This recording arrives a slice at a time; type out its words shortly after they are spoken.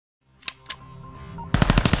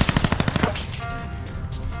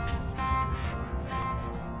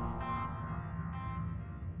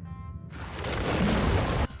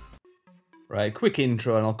Right, quick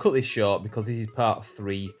intro, and I'll cut this short because this is part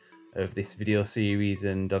 3 of this video series,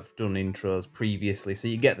 and I've done intros previously, so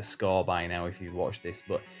you get the score by now if you've watched this.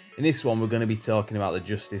 But in this one, we're going to be talking about the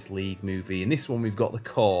Justice League movie. In this one, we've got the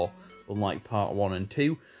core, unlike part 1 and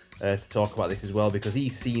 2, to talk about this as well, because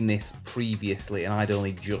he's seen this previously, and I'd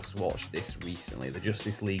only just watched this recently, the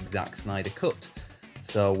Justice League Zack Snyder cut.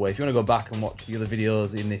 So if you want to go back and watch the other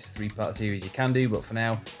videos in this 3-part series, you can do, but for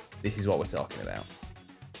now, this is what we're talking about.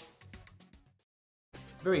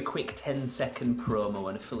 Very quick 10-second promo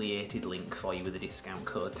and affiliated link for you with a discount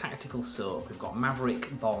code Tactical Soap. We've got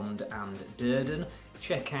Maverick, Bond and Durden.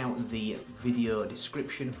 Check out the video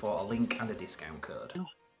description for a link and a discount code.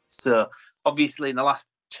 So obviously in the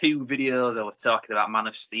last 2 videos I was talking about Man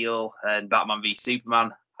of Steel and Batman v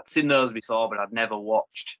Superman. I'd seen those before, but I'd never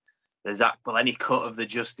watched the Zack any cut of the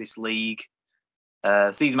Justice League.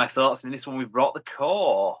 So these are my thoughts. And in this one we've brought the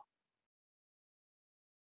core.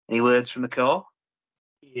 Any words from the core?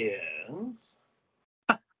 Yes.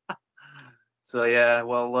 So yeah,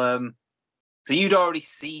 well, so you'd already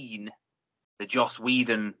seen the Joss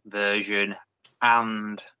Whedon version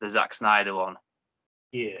and the Zack Snyder one.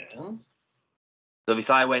 Yes. So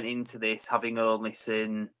obviously I went into this having only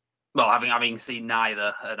seen, well, having seen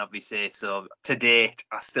neither, and obviously, so to date,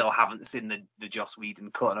 I still haven't seen the Joss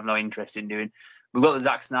Whedon cut, and I'm not interested in doing. We've got the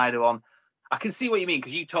Zack Snyder one. I can see what you mean,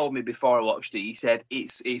 because you told me before I watched it, you said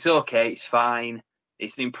it's okay, it's fine.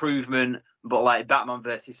 It's an improvement, but like Batman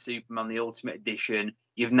vs Superman, the Ultimate Edition,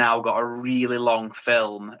 you've now got a really long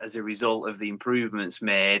film as a result of the improvements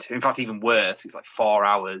made. In fact, even worse, it's like 4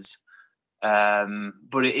 hours.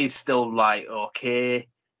 But it is still like okay.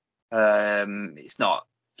 It's not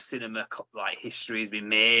cinema like history has been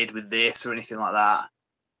made with this or anything like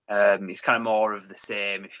that. It's kind of more of the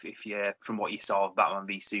same if you from what you saw of Batman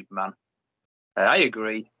v Superman. I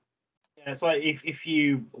agree. Yeah, it's like if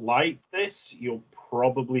you like this, you'll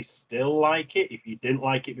probably still like it. If you didn't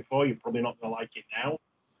like it before, you're probably not going to like it now.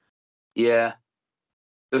 Yeah.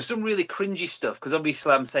 There's some really cringy stuff, because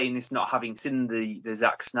obviously I'm saying this not having seen the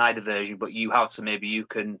Zack Snyder version, but you have, so maybe you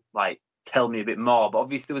can like tell me a bit more. But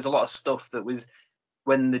obviously there was a lot of stuff that was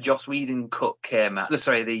when the Joss Whedon cut came out.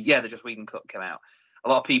 Sorry, the Joss Whedon cut came out. A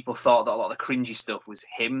lot of people thought that a lot of the cringy stuff was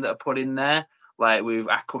him that I put in there, like with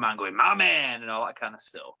Aquaman going "my man" and all that kind of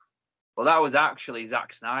stuff. Well, that was actually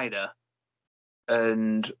Zack Snyder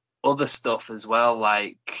and other stuff as well,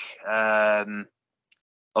 like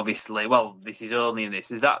obviously, well, this is only in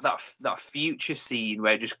this. Is that future scene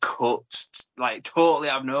where it just cuts like totally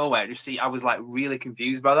out of nowhere? I was like really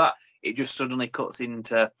confused by that. It just suddenly cuts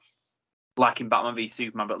into like in Batman v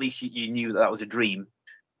Superman, but at least you knew that was a dream.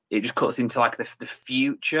 It just cuts into like the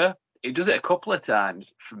future. It does it a couple of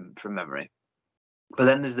times from memory, but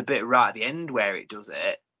then there's the bit right at the end where it does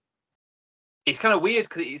it. It's kind of weird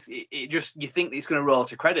because it just you think it's going to roll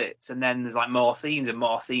to credits, and then there's like more scenes and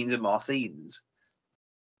more scenes and more scenes.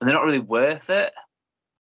 And they're not really worth it.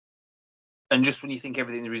 And just when you think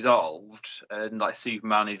everything's resolved, and like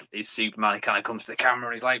Superman is Superman, he kind of comes to the camera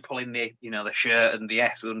and he's like pulling the the shirt and the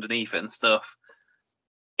S underneath it and stuff.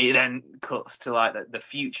 It then cuts to like the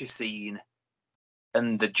future scene,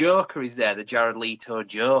 and the Joker is there, the Jared Leto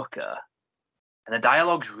Joker, and the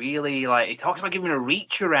dialogue's really like he talks about giving a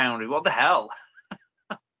reach around. What the hell?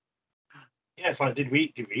 Yeah, it's like did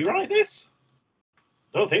we write this?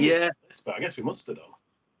 I don't think we did this, but I guess we must have done.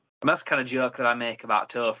 And that's the kind of joke that I make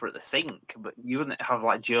about Topher at the sink, but you wouldn't have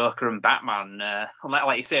like Joker and Batman,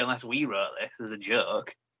 like you say, unless we wrote this as a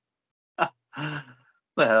joke. The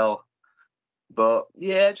hell. But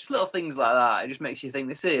yeah, just little things like that. It just makes you think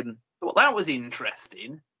the same. Well, that was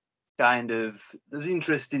interesting. Kind of, there's an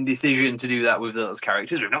interesting decision to do that with those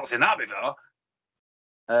characters. We've not seen that before.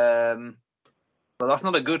 But that's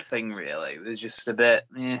not a good thing, really. It was just a bit,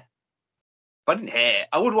 But I didn't hate it.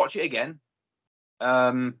 I would watch it again.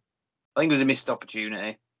 I think it was a missed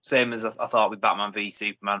opportunity. Same as I thought with Batman v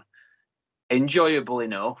Superman. Enjoyable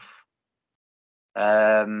enough.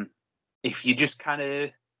 If you just kind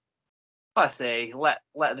of, like I say, let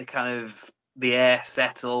the kind of the air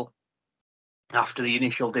settle after the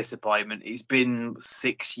initial disappointment. It's been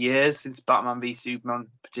 6 years since Batman v Superman,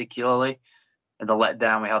 particularly, and the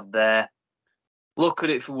letdown we had there. Look at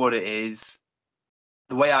it for what it is.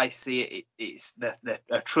 The way I see it, it's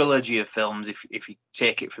a trilogy of films. If you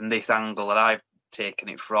take it from this angle that I've taken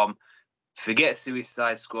it from, forget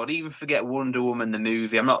Suicide Squad, even forget Wonder Woman the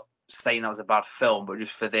movie. I'm not saying that was a bad film, but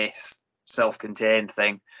just for this self-contained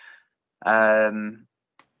thing, they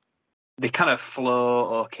kind of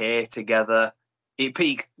flow okay together. It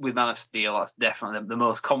peaks with Man of Steel. That's definitely the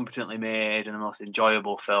most competently made and the most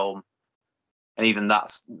enjoyable film, and even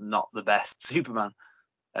that's not the best Superman.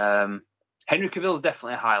 Henry Cavill's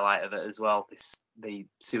definitely a highlight of it as well. The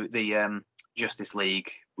Justice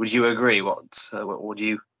League. Would you agree? What would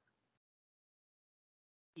you?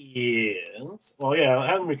 Yes. Well, yeah,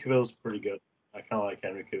 Henry Cavill's pretty good. I kind of like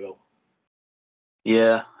Henry Cavill.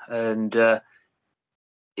 Yeah, and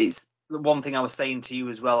it's the one thing I was saying to you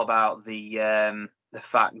as well about the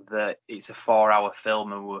fact that it's a 4-hour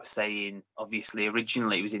film, and we were saying obviously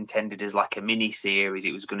originally it was intended as like a mini series.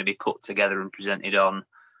 It was going to be cut together and presented on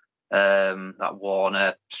that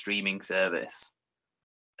Warner streaming service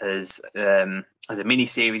as a mini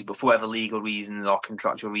series, but for whatever legal reasons or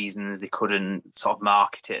contractual reasons, they couldn't sort of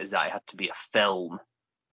market it as that. It had to be a film.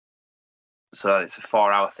 So it's a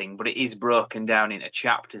 4-hour thing, but it is broken down into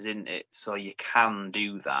chapters, isn't it? So you can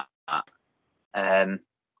do that. I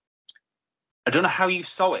don't know how you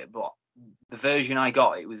saw it, but the version I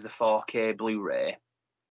got, it was the 4K Blu-ray,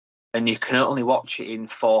 and you can only watch it in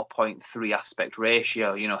 4.3 aspect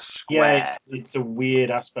ratio, square. Yeah, it's a weird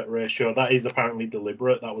aspect ratio. That is apparently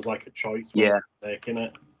deliberate. That was like a choice. Yeah. Making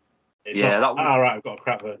it. It's Yeah, not, that was... all right, I've got a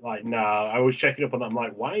crap. But like, nah, I was checking up on that. I'm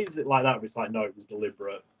like, why is it like that? But it's like, no, it was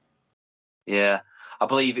deliberate. Yeah, I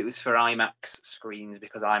believe it was for IMAX screens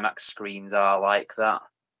because IMAX screens are like that.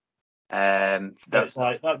 That's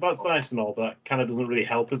nice and all, but that kind of doesn't really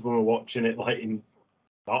help us when we're watching it like in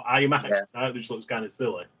not IMAX. Yeah. It just looks kind of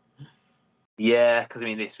silly. Yeah, because I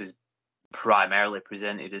mean, this was primarily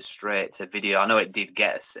presented as straight to video. I know it did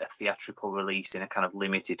get a theatrical release in a kind of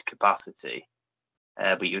limited capacity,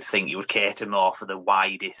 but you'd think you would cater more for the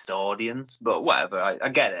widest audience. But whatever, I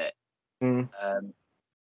get it. Mm.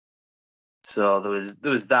 So there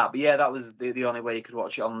was that, but yeah, that was the only way you could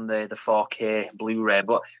watch it on the 4K Blu-ray.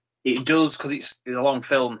 But it does, because it's a long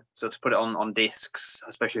film, so to put it on discs,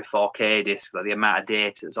 especially 4K discs, like the amount of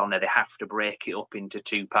data that's on there, they have to break it up into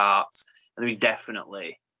 2 parts. And there is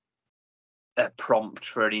definitely a prompt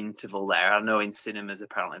for an interval there. I know in cinemas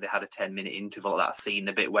apparently they had a 10-minute interval at that scene,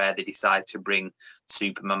 the bit where they decide to bring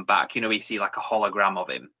Superman back. You see like a hologram of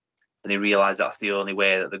him, and they realise that's the only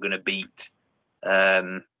way that they're going to beat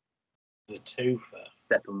The Topher.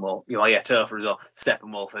 Steppenwolf. Topher as well.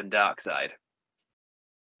 Steppenwolf and Darkseid.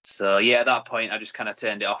 So yeah, at that point I just kind of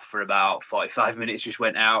turned it off for about 45 minutes. Just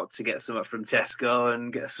went out to get something from Tesco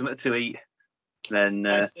and get something to eat. Then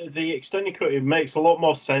the extended cut, it makes a lot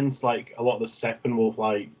more sense. Like a lot of the Steppenwolf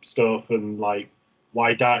like stuff and like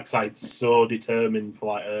why Darkseid's so determined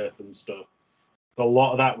for like Earth and stuff. A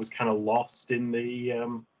lot of that was kind of lost in the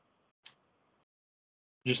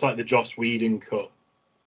just like the Joss Whedon cut.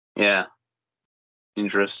 Yeah.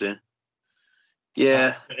 Interesting.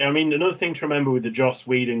 Yeah. I mean, another thing to remember with the Joss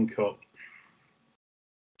Whedon cut,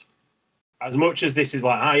 as much as this is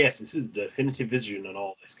like, yes, this is the definitive vision and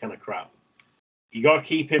all this kind of crap, you got to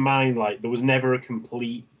keep in mind, like, there was never a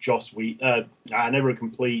complete never a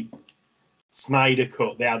complete Snyder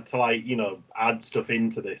cut. They had to, like, add stuff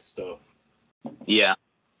into this stuff. Yeah.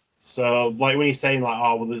 So, like, when he's saying, like,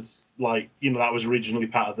 oh, well, there's, like, that was originally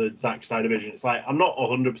part of the Zack Snyder vision, it's like, I'm not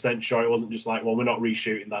 100% sure it wasn't just like, well, we're not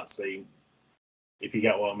reshooting that scene, if you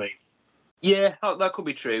get what I mean. Yeah, that could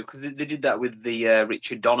be true, because they did that with the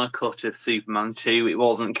Richard Donner cut of Superman 2. It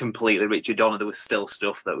wasn't completely Richard Donner. There was still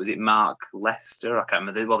stuff that was it Mark Lester? I can't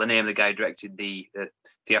remember. Well, the name of the guy who directed the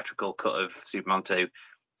theatrical cut of Superman 2.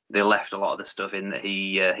 They left a lot of the stuff in that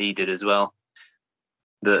he did as well.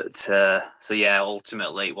 So yeah,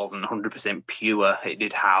 ultimately it wasn't 100% pure. It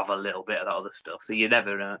did have a little bit of that other stuff. So you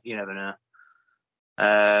never know. You never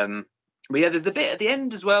know. But yeah, there's a bit at the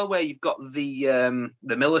end as well where you've got the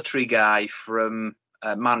military guy from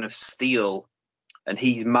Man of Steel, and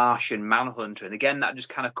he's Martian Manhunter. And again, that just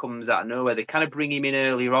kind of comes out of nowhere. They kind of bring him in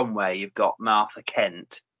earlier on where you've got Martha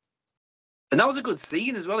Kent. And that was a good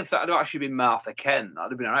scene as well. If that had actually been Martha Kent,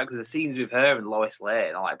 that'd have been all right, because the scenes with her and Lois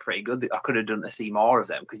Lane are like pretty good. I could have done to see more of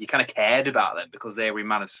them, because you kind of cared about them because they were in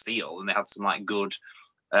Man of Steel and they had some like good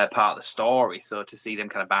part of the story. So to see them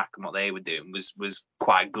kind of back and what they were doing was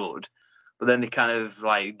quite good. But then they kind of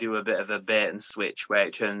like do a bit of a bait and switch where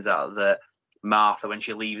it turns out that Martha, when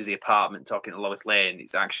she leaves the apartment talking to Lois Lane,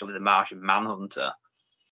 it's actually the Martian Manhunter.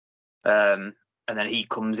 And then he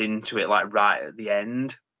comes into it like right at the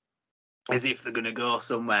end, as if they're going to go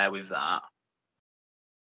somewhere with that.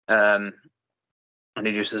 And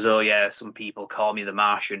he just says, "Oh yeah, some people call me the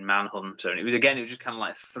Martian Manhunter." And it was just kind of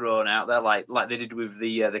like thrown out there, like they did with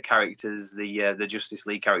the characters, the Justice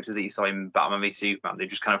League characters that you saw in Batman v Superman. They're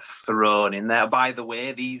just kind of thrown in there. By the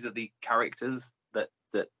way, these are the characters that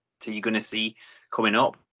you're going to see coming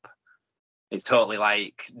up. It's totally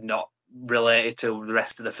like not related to the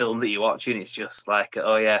rest of the film that you're watching. It's just like,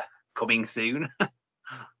 oh yeah, coming soon. It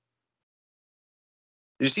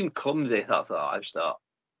just seemed clumsy. That's all I just thought.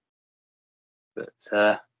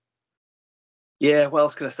 But yeah, what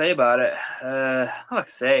else can I say about it? Like I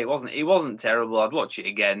say, it wasn't terrible. I'd watch it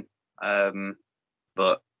again.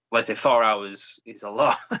 But let's say 4 hours is a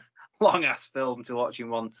lot long ass film to watch in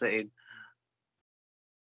one sitting.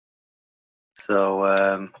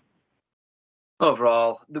 So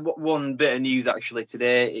overall, the one bit of news actually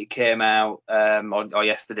today, it came out or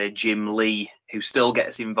yesterday. Jim Lee, who still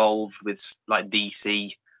gets involved with like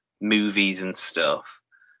DC movies and stuff,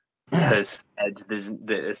 has said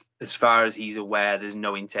there's as far as he's aware, there's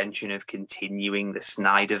no intention of continuing the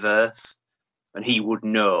Snyderverse. And he would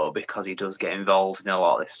know because he does get involved in a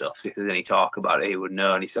lot of this stuff. So if there's any talk about it, he would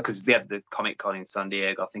know. And he's because they had the Comic Con in San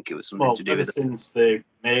Diego. I think it was something to do ever with it. since they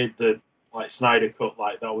made the like Snyder cut,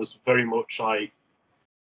 like that was very much like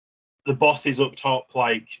the bosses up top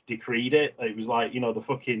like decreed it. It was like, you know, the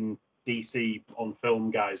fucking DC on film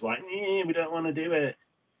guys were like, we don't want to do it.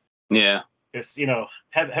 Yeah. Because, you know,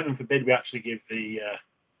 heaven forbid we actually give the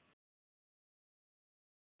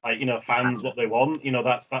like, you know, fans what they want. You know,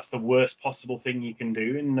 that's the worst possible thing you can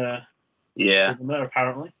do in cinema,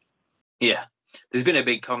 apparently. Yeah. There's been a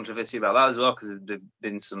big controversy about that as well, because there's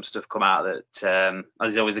been some stuff come out that,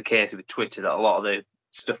 as is always the case with Twitter, that a lot of the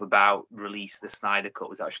stuff about release the Snyder Cut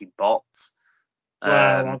was actually bots.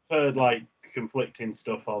 Well, I've heard like conflicting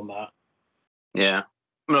stuff on that. Yeah.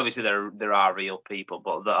 I mean, obviously there are real people,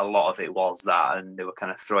 but a lot of it was that, and they were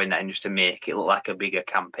kind of throwing that in just to make it look like a bigger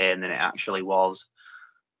campaign than it actually was.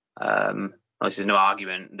 There's no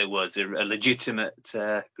argument. There was a legitimate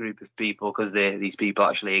group of people because these people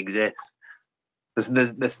actually exist.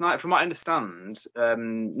 The Snyder, from what I understand,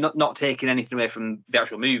 not taking anything away from the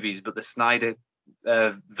actual movies, but the Snyder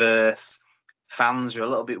verse fans are a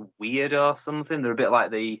little bit weird or something. They're a bit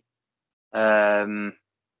like the Kylo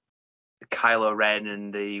Ren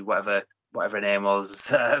and the whatever her name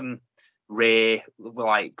was, Ray,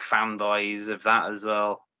 like fanboys of that as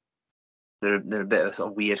well. They're a bit of a sort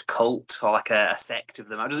of weird cult or like a sect of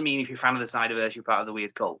them. That doesn't mean if you're a fan of the Snyderverse, you're part of the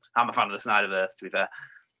weird cult. I'm a fan of the Snyderverse, to be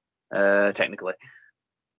fair, technically.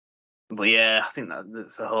 But yeah, I think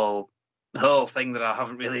that's the whole thing that I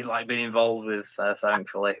haven't really like been involved with,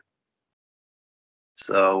 thankfully.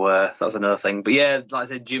 So that's another thing. But yeah, like I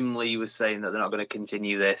said, Jim Lee was saying that they're not going to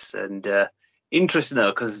continue this, and interesting though,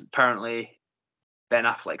 because apparently Ben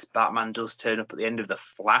Affleck's Batman does turn up at the end of the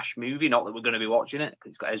Flash movie. Not that we're going to be watching it,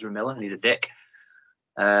 because it's got Ezra Miller and he's a dick.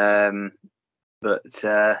 But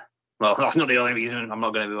well, that's not the only reason I'm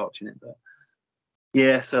not going to be watching it. But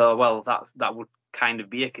yeah, so well, that would kind of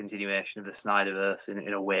be a continuation of the Snyderverse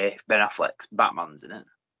in a way if Ben Affleck's Batman's in it.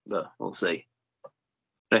 But we'll see.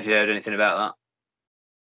 Don't know if you heard anything about that.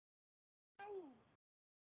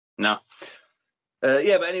 No.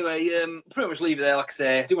 Yeah, but anyway, pretty much leave it there. Like I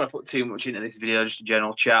say, I don't want to put too much into this video, just a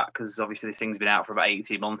general chat, because obviously this thing's been out for about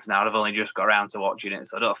 18 months now, and I've only just got around to watching it,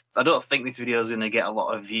 so I don't think this video is going to get a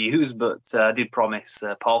lot of views, but I did promise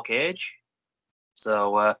Paul Cage.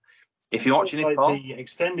 So if you're watching this, Paul, the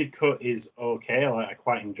extended cut is okay. Like, I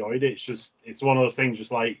quite enjoyed it. It's one of those things,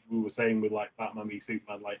 just like we were saying with like Batman v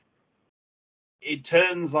Superman, like it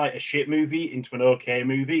turns like a shit movie into an okay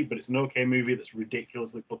movie, but it's an okay movie that's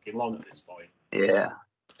ridiculously fucking long at this point. Yeah,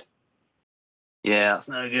 that's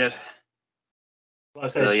no good. Like I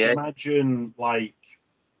said, just imagine like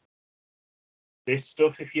this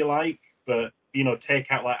stuff, if you like, but you know, take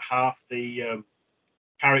out like half the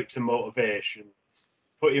character motivations,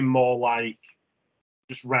 put in more like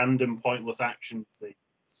just random pointless action scenes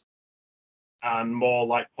and more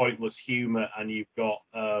like pointless humor, and you've got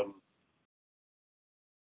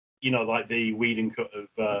you know, like the Whedon cut of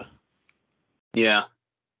yeah.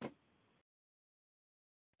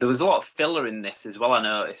 There was a lot of filler in this as well, I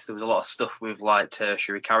noticed. There was a lot of stuff with like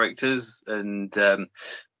tertiary characters and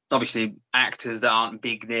obviously actors that aren't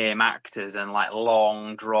big name actors, and like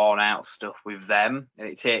long drawn out stuff with them. And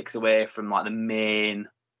it takes away from like the main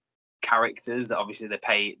characters that obviously they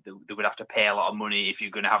would have to pay a lot of money if you're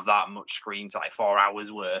going to have that much screen time, like 4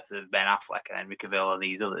 hours worth of Ben Affleck and Henry Cavill and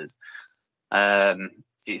these others.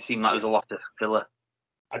 It seemed like there was a lot of filler.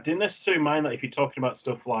 I didn't necessarily mind that if you're talking about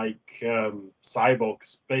stuff like Cyborg.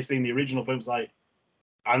 Basically, in the original films, like,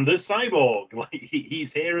 and there's Cyborg, like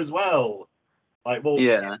he's here as well. Like, well,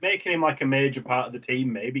 yeah, making him like a major part of the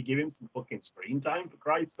team, maybe give him some fucking screen time for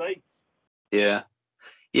Christ's sakes. Yeah,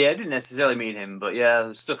 I didn't necessarily mean him, but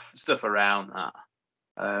yeah, stuff around that.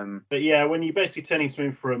 But yeah, when you're basically turning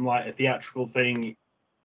something from like a theatrical thing,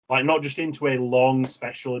 like not just into a long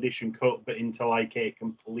special edition cut, but into like a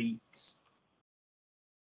complete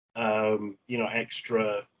you know,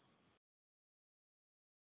 extra,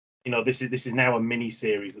 you know, this is now a mini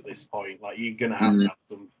series at this point. Like, you're gonna have to have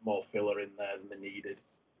some more filler in there than they needed.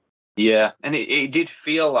 Yeah, and it did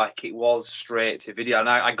feel like it was straight to video, and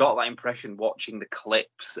I got that impression watching the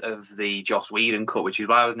clips of the Joss Whedon cut, which is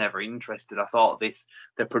why I was never interested. I thought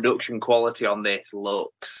the production quality on this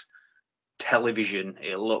looks television.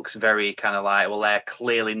 It looks very kind of like, well, they're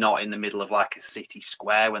clearly not in the middle of like a city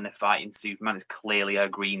square when they're fighting Superman. It's clearly a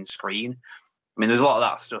green screen. I mean, there's a lot of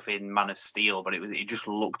that stuff in Man of Steel, but it just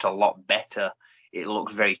looked a lot better. It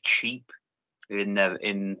looked very cheap in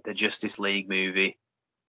the Justice League movie.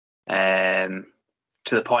 To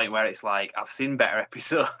the point where it's like I've seen better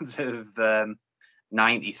episodes of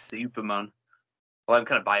 90s Superman. Well, I'm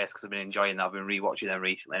kind of biased because I've been enjoying that. I've been rewatching them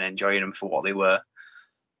recently and enjoying them for what they were.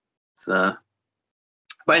 So,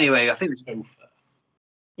 but anyway, I think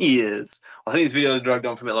he is. I think this video has dragged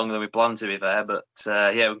on for a bit longer than we planned, to be fair. But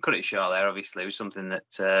yeah, we cut it short there. Obviously, it was something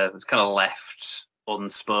that was kind of left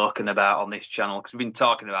unspoken about on this channel because we've been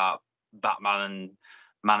talking about Batman and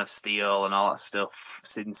Man of Steel and all that stuff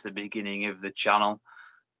since the beginning of the channel.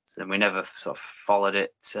 So we never sort of followed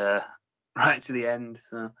it right to the end.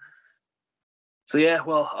 So yeah,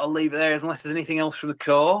 well, I'll leave it there unless there's anything else from the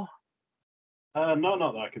core. No,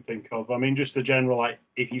 not that I can think of. I mean, just the general, like,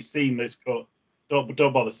 if you've seen this cut,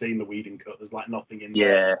 don't bother seeing the Whedon cut. There's like nothing in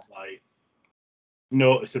there that's like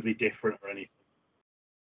noticeably different or anything.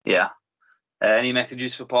 Yeah. Any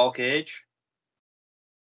messages for Paul Cage?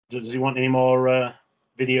 Does he want any more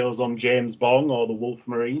videos on James Bond or the Wolf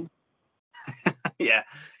Marine?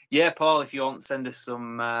 yeah, Paul. If you want, send us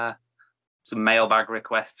some mailbag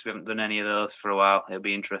requests. We haven't done any of those for a while. It'll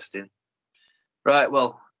be interesting. Right.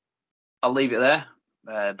 Well, I'll leave it there.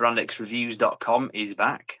 brandxreviews.com is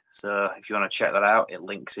back, so if you want to check that out, it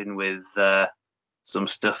links in with some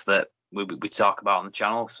stuff that we talk about on the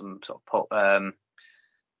channel, some sort of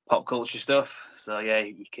pop culture stuff. So yeah,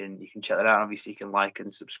 you can check that out. Obviously, you can like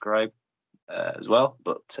and subscribe as well.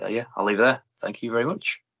 But yeah, I'll leave it there. Thank you very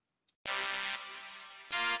much.